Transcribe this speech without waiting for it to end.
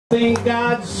think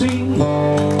I'd see.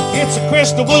 It's the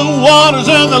crystal blue waters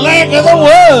of the lake of the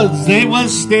woods. They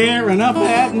was staring up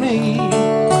at me.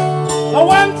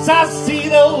 Once I see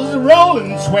those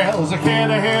rolling swells, I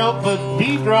can't help but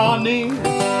be drawn near.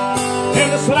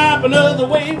 And the slapping of the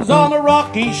waves on the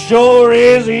rocky shore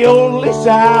is the only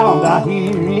sound I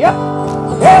hear. Yep,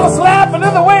 yeah, the slapping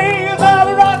of the waves on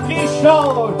the rocky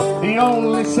shore, the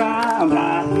only sound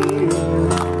I hear.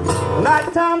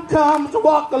 Nighttime comes to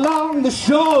walk along the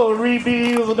shore,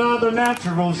 reveals another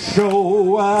natural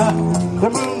show. The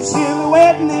moon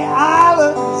silhouette in the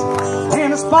islands,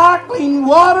 and the sparkling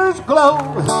waters glow.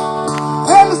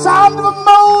 And the sound of a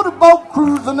motorboat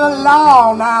cruising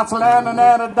along, now it's landing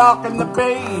at a dock in the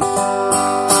bay.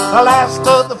 The last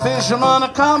of the fishermen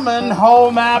are coming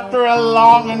home after a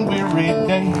long and weary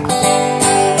day.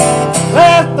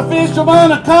 Last the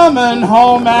fishermen are coming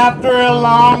home after a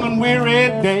long and weary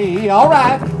day. All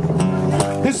right,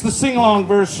 this is the sing-along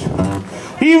verse.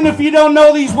 Even if you don't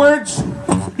know these words,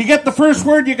 you get the first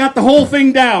word, you got the whole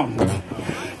thing down.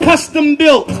 Custom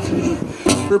built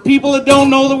for people that don't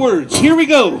know the words. Here we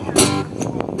go.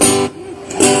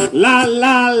 La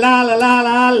la la la la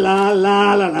la la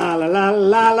la la la la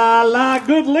la la la.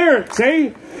 Good lyrics,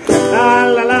 eh? La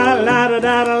la la la da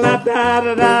da da da da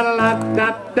da da da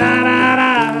da da.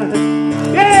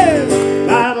 Yeah.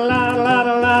 La la la la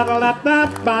la la la da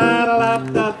da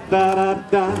da da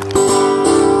da.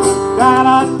 Da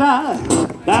da da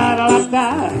da da da.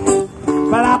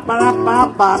 Ba da ba da ba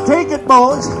ba. Take it,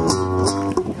 boys.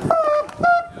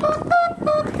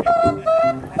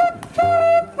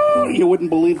 You wouldn't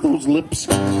believe those lips.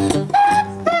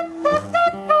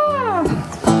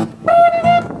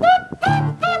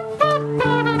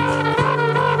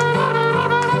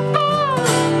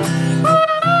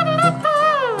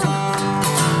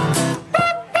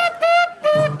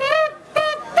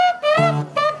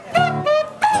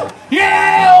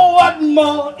 Yeah, what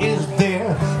more is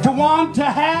there to want to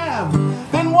have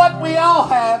than what we all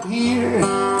have here?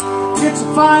 It's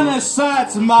the finest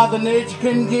sights Mother Nature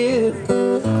can give.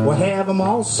 We'll have them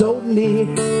all so near.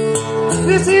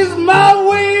 This is my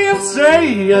way of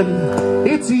saying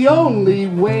it's the only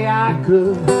way I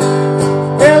could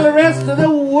tell the rest of the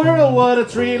world what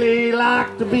it's really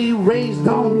like to be raised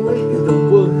on Lake of the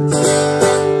Woods.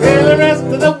 Tell the rest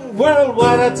of the world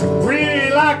what it's really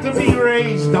like to be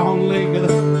raised on Lake of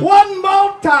the Woods. One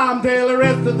more time, tell the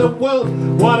rest of the world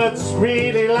what it's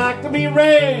really like to be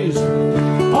raised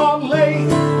on